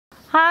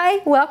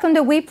Hi, welcome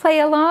to We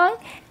Play Along,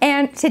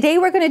 and today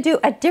we're going to do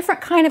a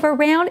different kind of a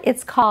round.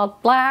 It's called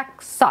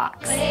Black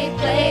Socks. Play,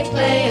 play,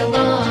 play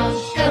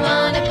along. Come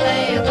on and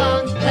play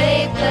along.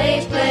 Play,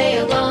 play, play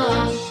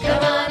along.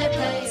 Come on and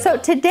play along. So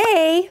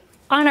today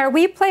on our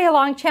We Play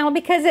Along channel,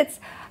 because it's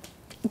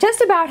just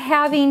about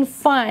having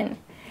fun,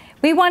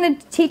 we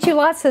want to teach you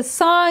lots of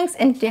songs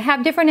and to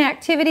have different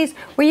activities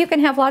where you can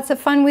have lots of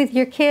fun with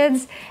your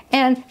kids.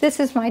 And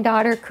this is my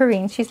daughter,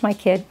 Coreen. She's my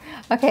kid.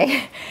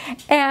 Okay.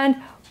 And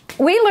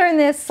we learned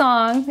this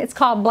song. It's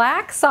called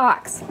Black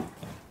Socks.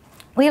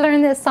 We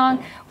learned this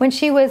song when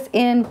she was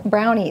in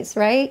Brownies,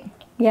 right?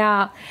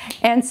 Yeah.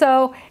 And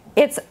so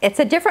it's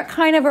a different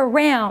kind of a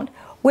round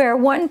where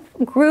one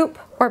group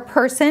or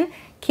person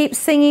keeps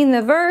singing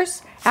the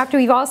verse after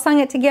we've all sung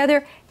it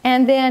together,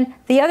 and then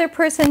the other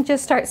person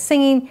just starts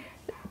singing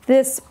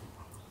this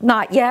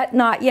not yet,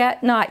 not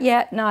yet, not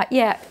yet, not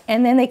yet.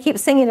 And then they keep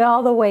singing it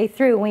all the way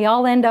through. We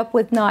all end up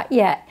with not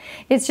yet.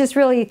 It's just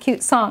really a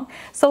cute song.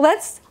 So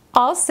let's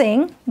all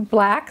sing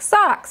Black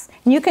Socks.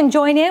 And you can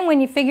join in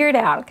when you figure it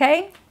out,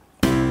 okay?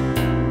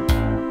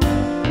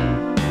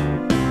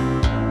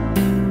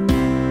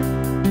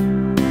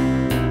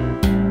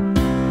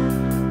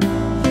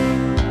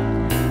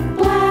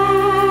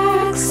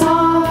 Black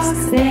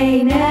socks,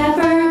 they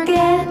never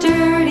get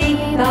dirty.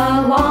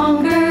 The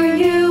longer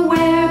you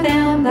wear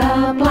them,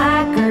 the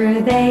blacker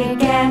they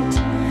get.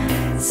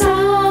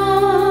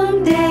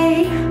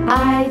 Someday,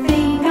 I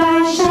think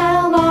I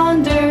shall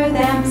launder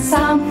them.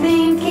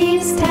 Something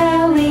keeps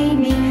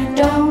telling me,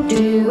 don't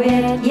do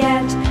it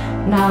yet.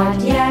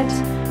 Not yet,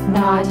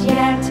 not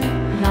yet,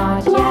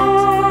 not yet,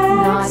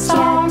 not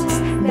yet.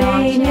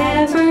 They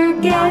never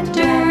get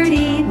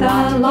dirty.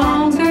 The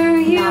longer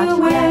you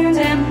wear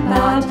them,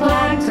 the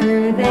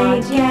blacker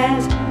they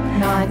get.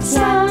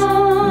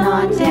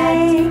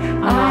 Someday,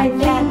 I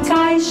think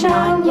I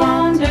shall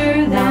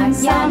launder them.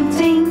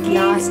 Something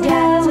keeps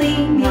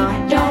telling me,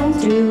 don't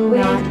do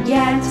it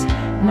yet.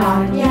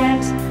 Not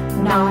yet,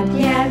 not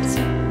yet,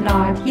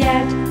 not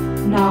yet,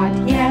 not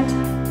yet,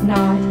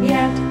 not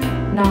yet,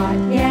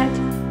 not yet,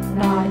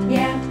 not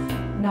yet,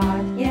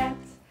 not yet.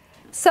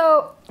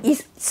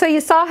 So you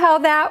saw how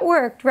that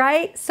worked,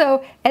 right?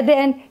 So, and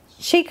then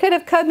she could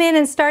have come in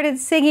and started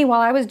singing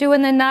while I was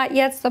doing the not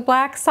yets, the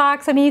black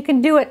socks. I mean, you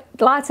can do it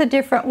lots of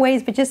different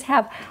ways, but just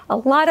have a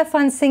lot of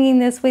fun singing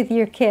this with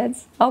your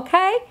kids,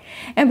 okay?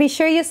 And be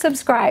sure you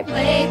subscribe.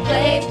 Play,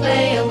 play,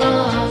 play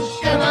along.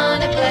 Come on.